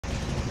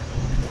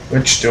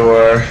Which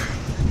door?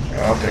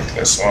 I'll pick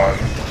this one.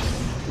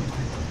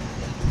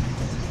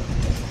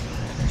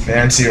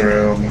 Fancy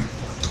room.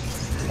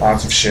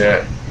 Lots of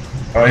shit.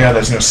 Oh yeah,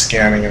 there's no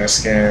scanning in this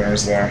game,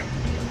 is there?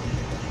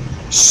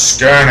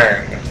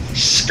 Scanning!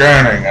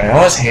 Scanning! I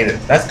always hate it.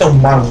 That's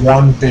my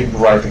one big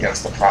gripe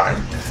against the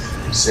Prime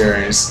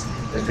series,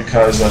 is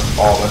because of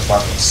all the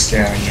fucking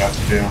scanning you have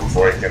to do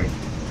before you can...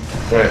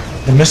 But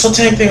the missile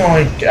tank thing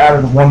only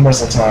added one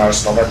missile to my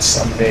arsenal. That's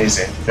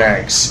amazing.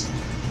 Thanks.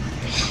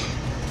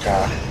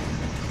 God.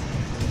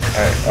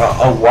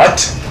 A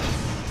what?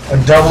 A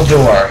double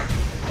door.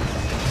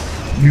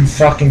 You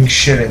fucking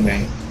shitting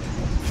me.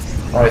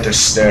 Alright, there's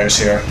stairs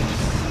here.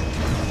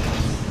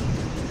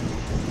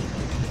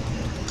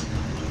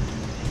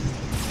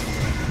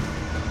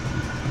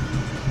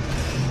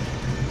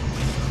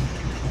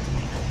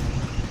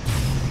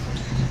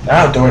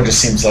 That door just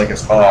seems like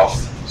it's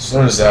off.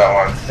 So does that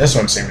one. This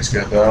one seems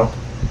good though.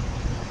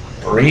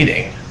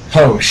 Breeding.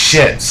 Oh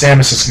shit,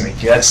 Samus is gonna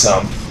get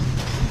some.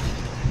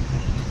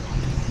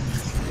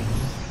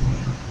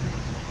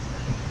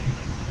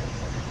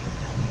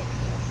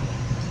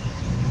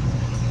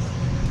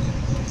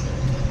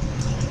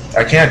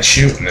 I can't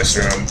shoot in this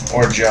room,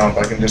 or jump,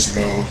 I can just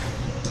move.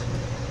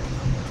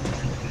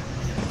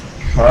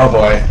 Oh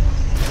boy.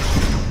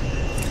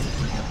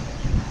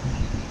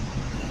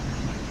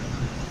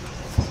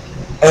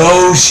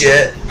 Oh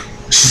shit.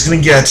 She's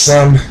gonna get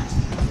some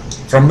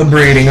from the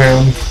breeding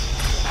room.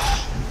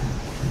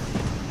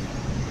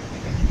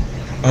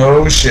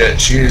 Oh shit,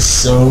 she is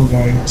so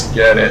going to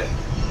get it.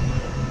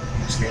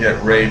 She's gonna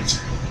get raped.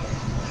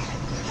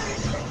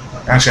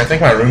 Actually, I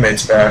think my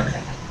roommate's back.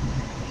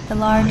 The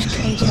large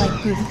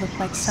cage-like booth looked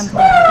like something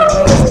had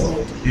been raised in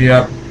it.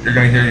 Yep, you're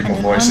gonna hear evil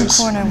and voices.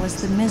 In one corner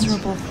was the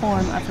miserable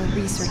form of a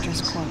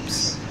researcher's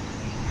corpse.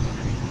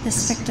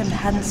 This victim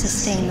hadn't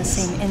sustained the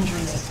same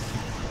injuries.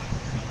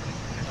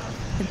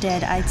 The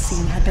dead I'd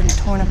seen had been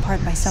torn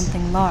apart by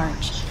something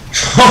large.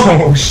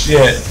 Oh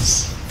shit.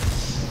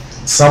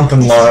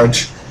 Something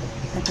large.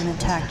 Had been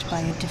attacked by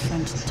a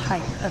different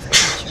type of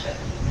creature.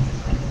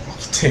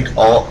 Take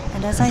all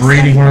And as I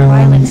breeding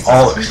room,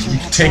 all you you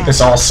take this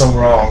all so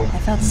wrong. I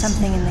felt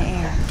something in the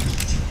air.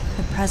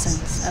 The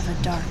presence of a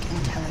dark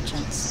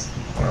intelligence.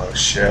 Oh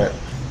shit.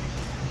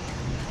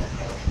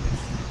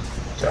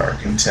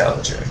 Dark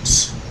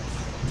intelligence.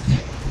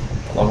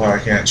 I love how I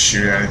can't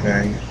shoot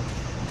anything.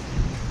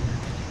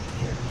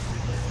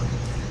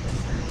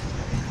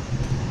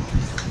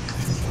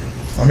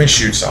 Let me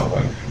shoot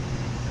something.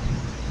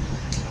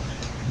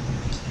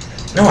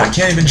 No, I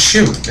can't even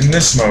shoot in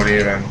this mode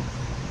even.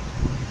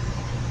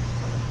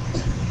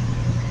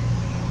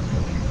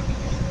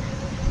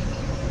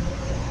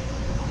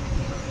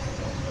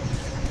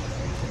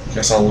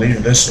 Guess I'll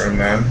leave this room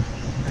then.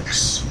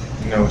 Makes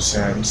no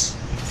sense.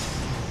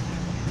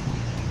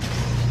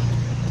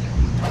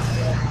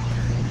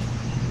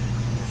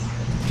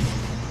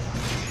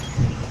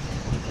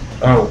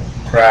 Oh,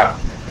 crap.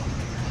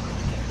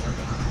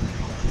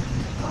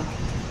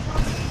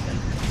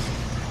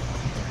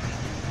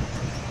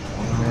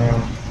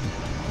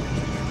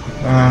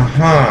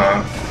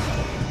 Uh-huh.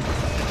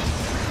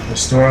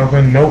 This door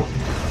open? Nope.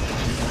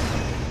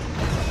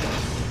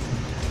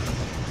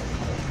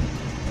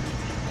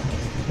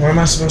 Where am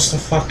I supposed to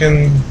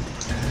fucking...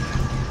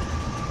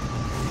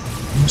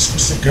 Where am I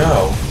supposed to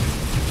go?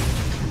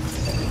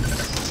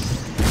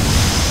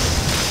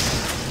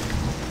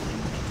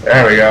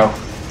 There we go.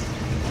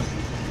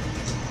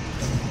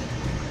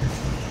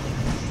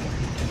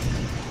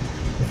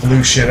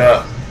 Blew shit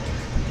up.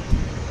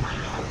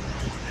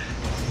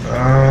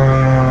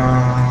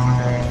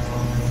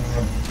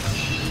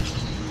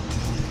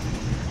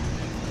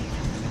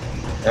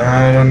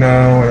 I don't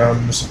know what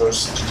I'm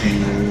supposed to do.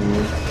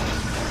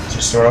 Is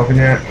the store open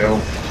yet?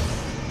 Nope.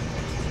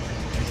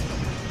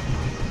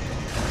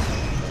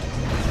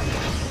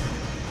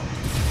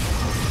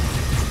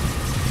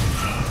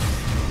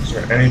 Is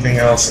there anything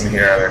else in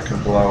here that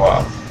could blow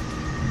up?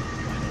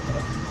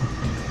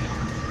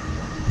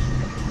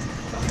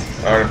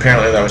 Oh, and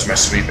apparently that was my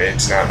sweet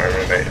mates, not my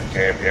roommate who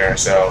came here,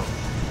 so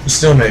I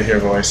still may hear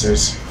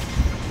voices.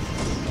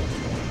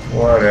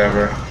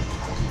 Whatever.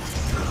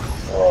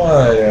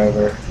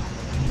 Whatever.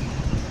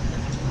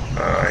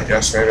 I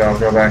guess maybe I'll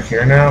go back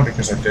here now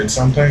because I did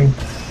something.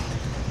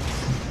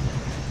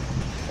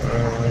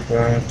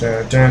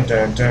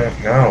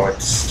 No,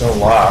 it's still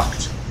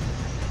locked.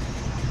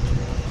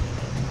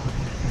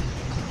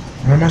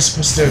 Where am I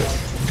supposed to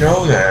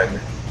go then?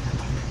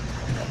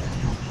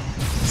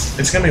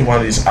 It's gonna be one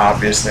of these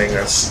obvious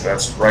things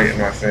that's right in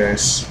my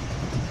face.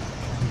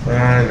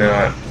 I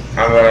know it.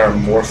 I'm gonna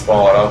morph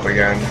ball it up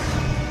again.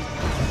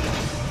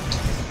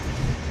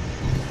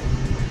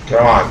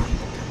 Come on.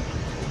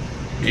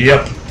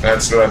 Yep,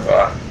 that's what I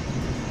thought.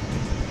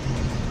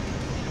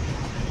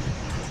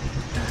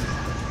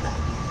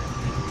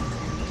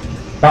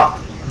 Ah.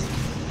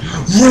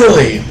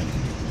 Really?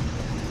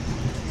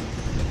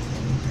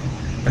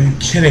 Are you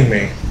kidding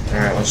me?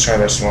 Alright, let's try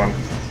this one.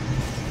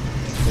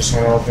 This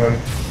one open.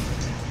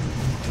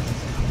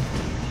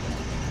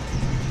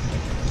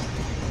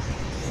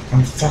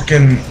 I'm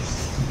fucking...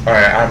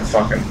 Alright, I'm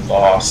fucking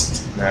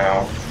lost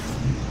now.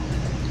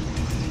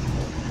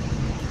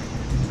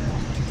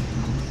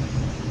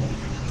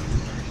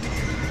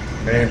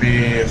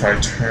 Maybe if I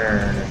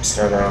turn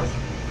instead of...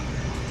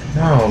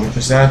 No,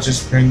 because that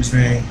just brings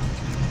me...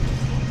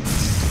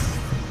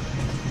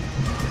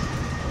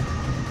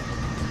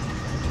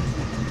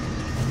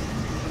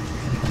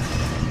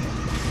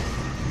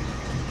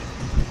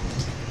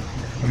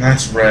 And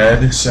that's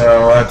red,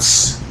 so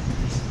that's...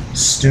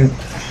 stupid.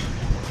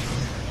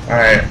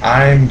 Alright,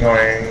 I'm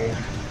going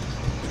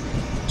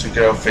to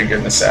go figure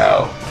this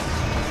out.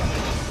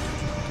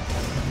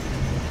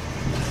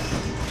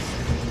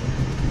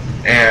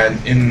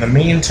 And in the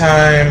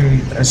meantime,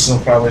 this will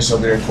probably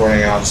still be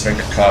recording. I'll just make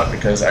a cut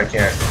because I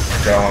can't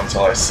go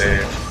until I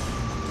save.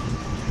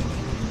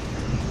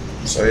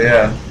 So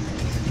yeah.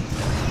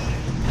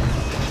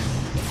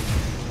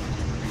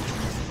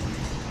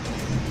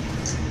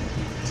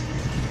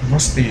 There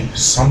must be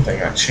something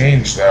that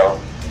changed though.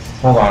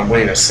 Hold on,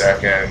 wait a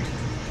second.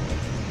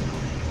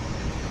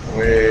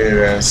 Wait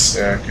a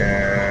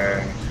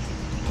second.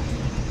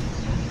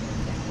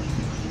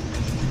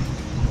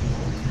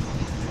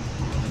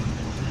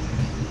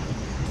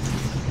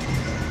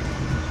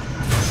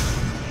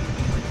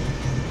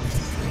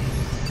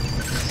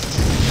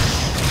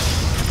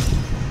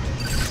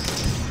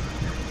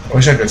 I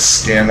wish I could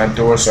scan that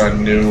door so I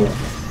knew,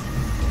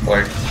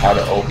 like, how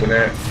to open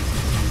it.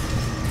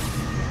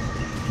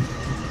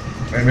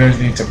 Maybe I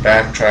need to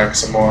backtrack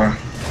some more.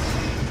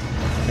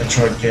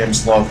 Metroid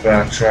games love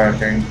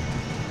backtracking.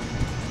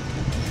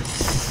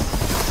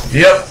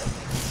 Yep!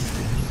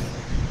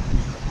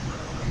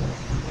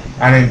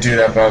 I didn't do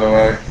that, by the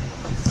way.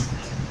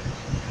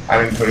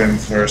 I didn't put in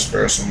first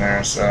person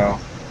there, so...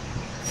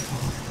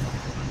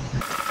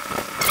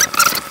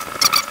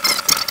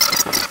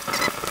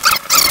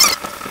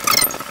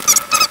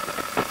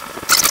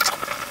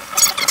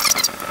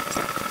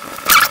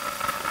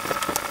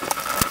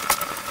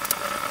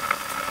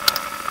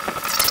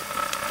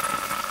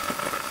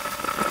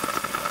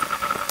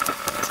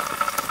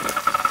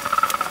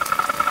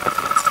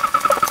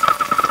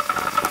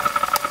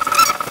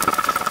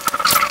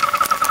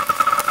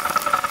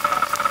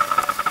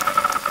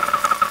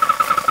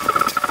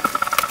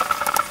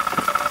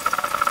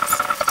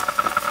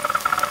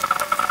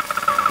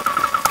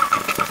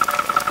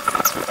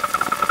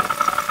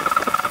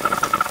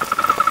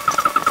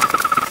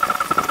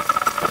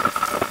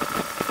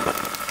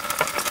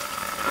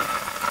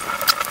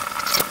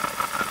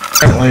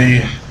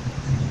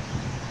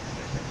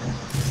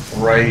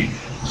 right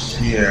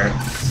here.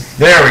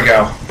 There we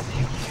go.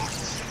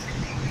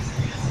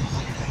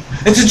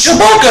 It's a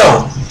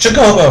Chocobo!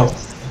 Chocobo!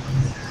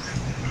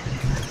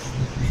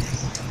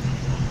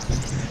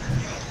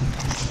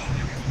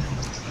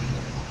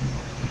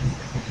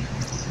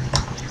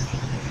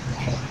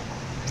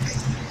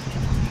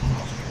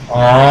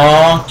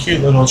 Aww,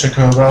 cute little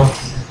Chocobo.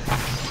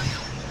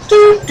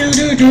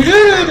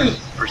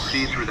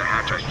 Proceed through the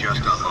hatch I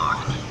just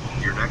unlocked.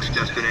 Your next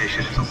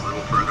destination is a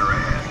little further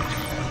ahead.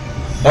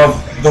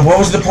 What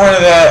was the point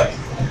of that?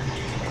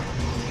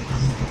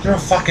 You're a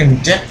fucking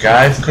dick,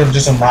 guy. If you could have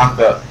just unlocked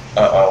the...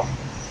 Uh-oh.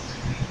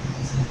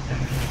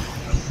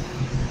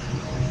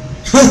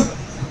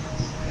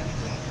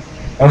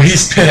 Oh,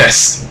 he's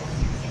pissed.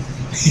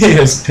 He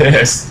is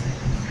pissed.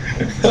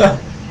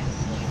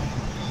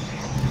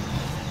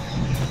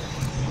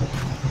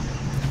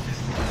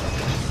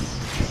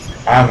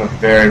 I have a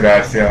very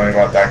bad feeling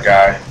about that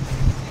guy.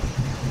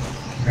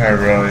 I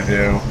really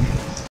do.